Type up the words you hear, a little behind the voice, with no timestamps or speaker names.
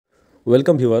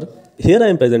Welcome viewer. Here I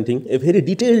am presenting a very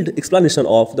detailed explanation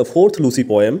of the fourth Lucy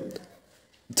poem.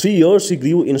 3 years she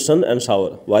grew in sun and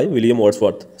shower by William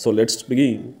Wordsworth. So let's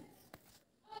begin.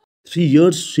 3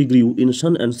 years she grew in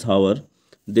sun and shower.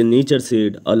 Then nature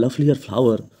said, a lovelier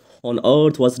flower on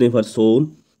earth was never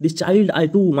sown. This child I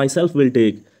too myself will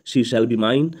take. She shall be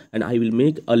mine, and I will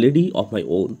make a lady of my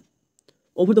own.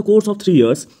 Over the course of 3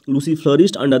 years, Lucy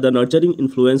flourished under the nurturing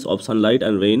influence of sunlight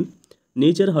and rain.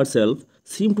 Nature herself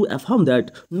seemed to affirm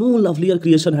that no lovelier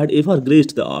creation had ever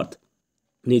graced the earth.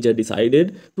 Nature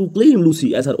decided to claim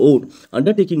Lucy as her own,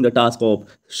 undertaking the task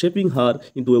of shaping her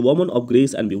into a woman of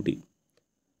grace and beauty.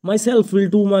 Myself will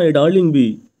to my darling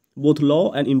be, both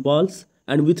law and impulse,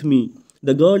 and with me,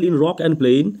 the girl in rock and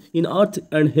plain, in earth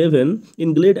and heaven,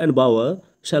 in glade and bower,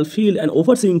 shall feel an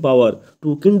overseeing power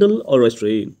to kindle or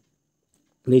restrain.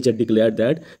 Nature declared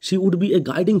that she would be a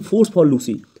guiding force for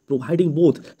Lucy, providing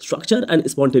both structure and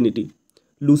spontaneity.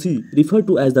 Lucy, referred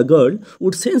to as the girl,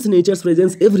 would sense nature's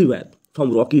presence everywhere,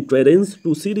 from rocky terrains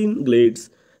to serene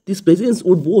glades. This presence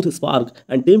would both spark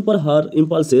and temper her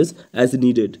impulses as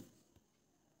needed.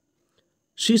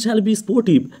 She shall be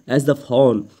sportive as the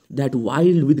fawn that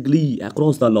wild with glee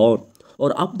across the lawn,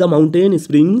 or up the mountain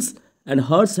springs, and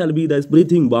hers shall be the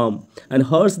breathing balm, and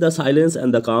hers the silence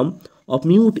and the calm of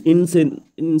mute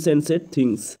insensate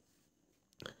things.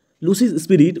 Lucy's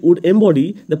spirit would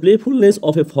embody the playfulness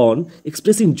of a fawn,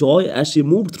 expressing joy as she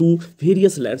moved through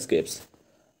various landscapes.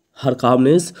 Her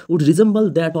calmness would resemble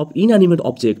that of inanimate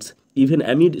objects. Even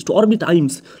amid stormy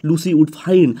times, Lucy would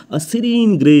find a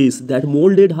serene grace that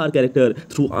molded her character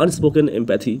through unspoken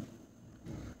empathy.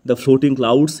 The floating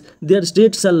clouds their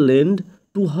state shall lend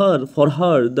to her for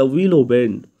her the willow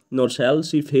bend, nor shall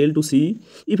she fail to see,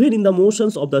 even in the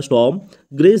motions of the storm,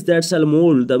 grace that shall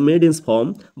mold the maiden's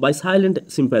form by silent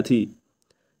sympathy.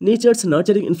 Nature's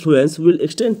nurturing influence will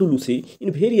extend to Lucy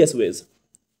in various ways.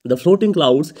 The floating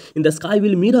clouds in the sky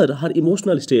will mirror her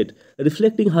emotional state,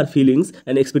 reflecting her feelings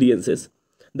and experiences.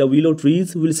 The willow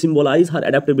trees will symbolize her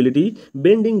adaptability,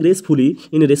 bending gracefully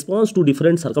in response to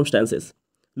different circumstances.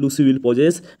 Lucy will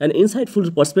possess an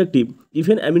insightful perspective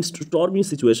even amidst stormy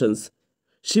situations.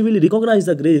 She will recognize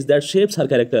the grace that shapes her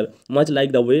character, much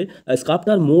like the way a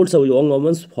sculptor molds a young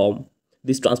woman's form.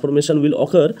 This transformation will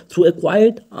occur through a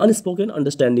quiet, unspoken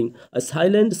understanding, a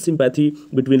silent sympathy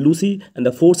between Lucy and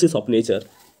the forces of nature.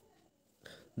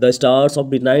 The stars of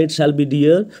midnight shall be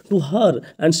dear to her,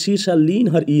 and she shall lean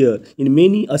her ear in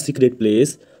many a secret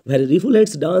place, where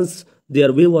rivulets dance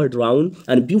their wayward round,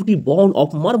 and beauty born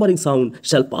of murmuring sound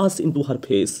shall pass into her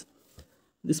face.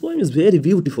 This poem is very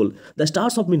beautiful. The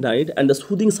stars of midnight and the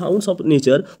soothing sounds of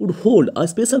nature would hold a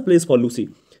special place for Lucy.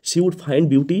 She would find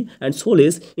beauty and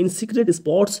solace in secret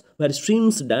spots where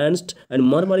streams danced and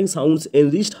murmuring sounds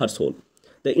enriched her soul.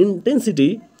 The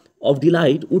intensity of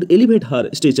delight would elevate her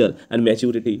stature and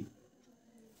maturity,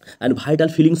 and vital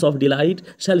feelings of delight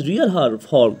shall rear her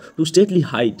form to stately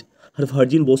height. Her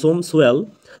virgin bosom swell,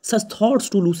 such thoughts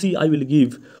to Lucy I will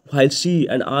give, while she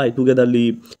and I together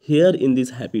live here in this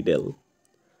happy tale.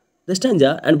 The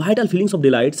stanza and vital feelings of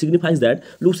delight signifies that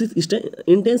Lucy's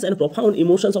intense and profound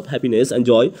emotions of happiness and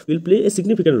joy will play a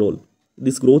significant role.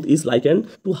 This growth is likened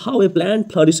to how a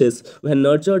plant flourishes when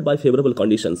nurtured by favorable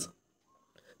conditions.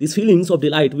 These feelings of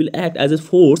delight will act as a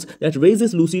force that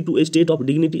raises Lucy to a state of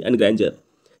dignity and grandeur.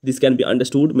 This can be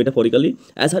understood metaphorically,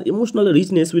 as her emotional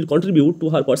richness will contribute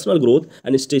to her personal growth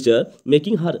and stature,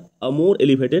 making her a more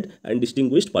elevated and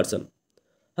distinguished person.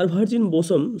 Her virgin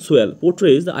bosom swell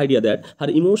portrays the idea that her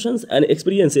emotions and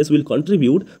experiences will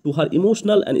contribute to her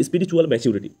emotional and spiritual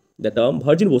maturity. The term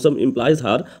virgin bosom implies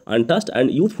her untouched and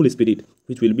youthful spirit,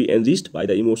 which will be enriched by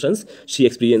the emotions she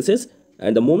experiences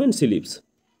and the moment she lives.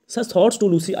 Such thoughts to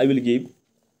Lucy I will give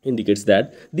indicates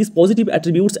that these positive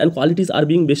attributes and qualities are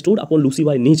being bestowed upon Lucy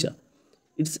by nature.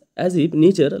 It's as if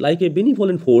nature, like a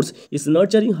benevolent force, is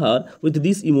nurturing her with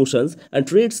these emotions and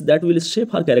traits that will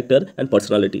shape her character and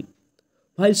personality.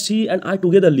 While she and I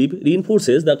together live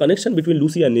reinforces the connection between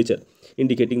Lucy and nature,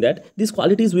 indicating that these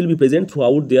qualities will be present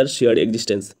throughout their shared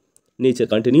existence. Nature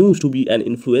continues to be an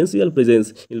influential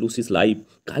presence in Lucy's life,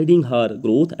 guiding her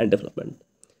growth and development.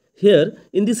 Here,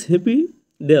 in this happy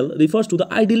dell refers to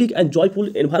the idyllic and joyful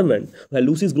environment where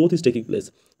Lucy's growth is taking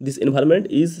place. This environment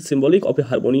is symbolic of a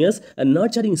harmonious and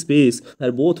nurturing space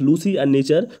where both Lucy and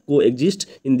nature coexist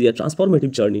in their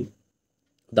transformative journey.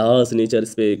 Thus nature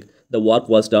spake, the work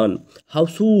was done. How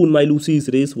soon my Lucy's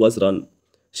race was run.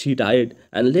 She died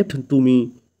and left to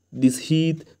me this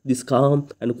heath, this calm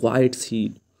and quiet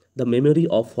seed, the memory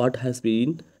of what has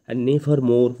been and never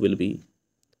more will be.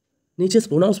 Nature's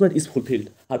pronouncement is fulfilled.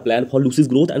 Her plan for Lucy's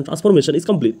growth and transformation is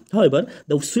complete. However,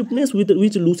 the swiftness with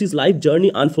which Lucy's life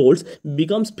journey unfolds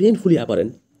becomes painfully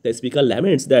apparent. The speaker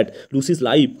laments that Lucy's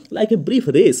life, like a brief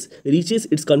race, reaches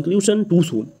its conclusion too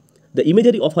soon. The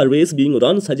imagery of her race being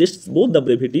run suggests both the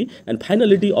brevity and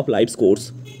finality of life's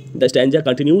course. The stanza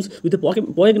continues with a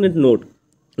poignant note.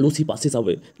 Lucy passes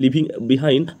away, leaving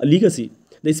behind a legacy.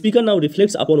 The speaker now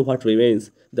reflects upon what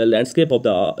remains, the landscape of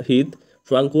the heath,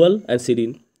 tranquil and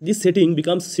serene. This setting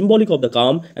becomes symbolic of the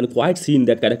calm and quiet scene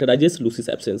that characterizes Lucy's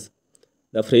absence.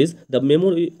 The phrase, the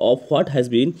memory of what has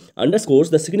been, underscores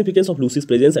the significance of Lucy's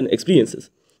presence and experiences.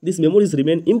 These memories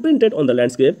remain imprinted on the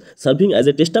landscape, serving as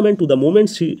a testament to the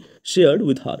moments she shared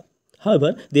with her.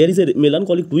 However, there is a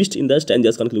melancholic twist in the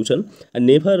stanza's conclusion, and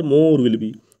never more will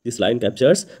be. This line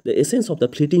captures the essence of the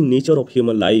fleeting nature of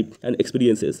human life and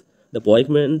experiences, the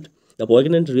poignant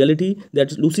reality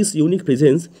that Lucy's unique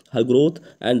presence, her growth,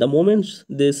 and the moments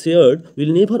they shared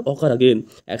will never occur again,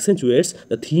 accentuates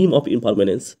the theme of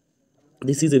impermanence.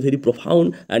 This is a very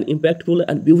profound and impactful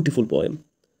and beautiful poem.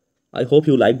 I hope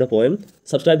you like the poem.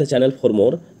 Subscribe the channel for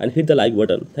more and hit the like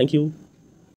button. Thank you.